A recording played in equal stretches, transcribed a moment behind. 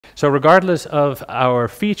So regardless of our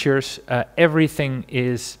features, everything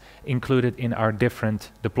is included in our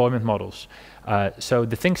different deployment models. So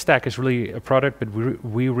the ThinkStack is really a product, but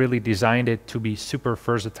we really designed it to be super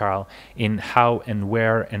versatile in how and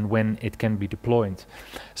where and when it can be deployed.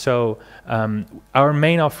 So our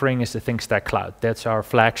main offering is the ThinkStack Cloud. That's our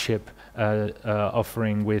flagship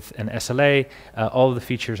offering with an SLA. All the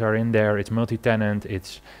features are in there. It's multi-tenant.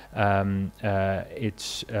 It's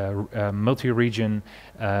multi-region,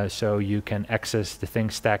 so you can access the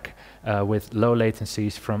ThinkStack with low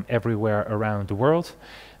latencies from everywhere around the world.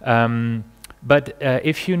 But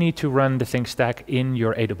if you need to run the ThinkStack in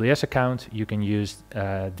your AWS account, you can use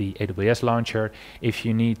the AWS launcher. If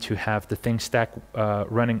you need to have the ThinkStack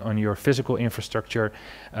running on your physical infrastructure,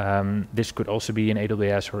 this could also be in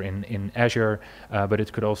AWS or in Azure, but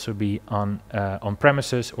it could also be on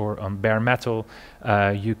premises or on bare metal.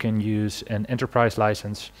 You can use an enterprise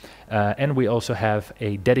license. And we also have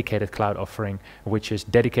a dedicated cloud offering, which is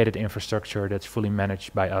dedicated infrastructure that's fully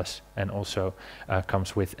managed by us and also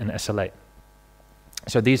comes with an SLA.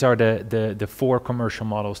 So these are the four commercial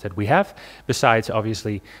models that we have, besides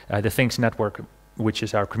obviously the Things Network, which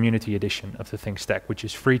is our community edition of the ThinkStack, which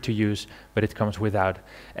is free to use, but it comes without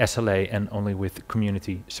SLA and only with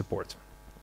community support.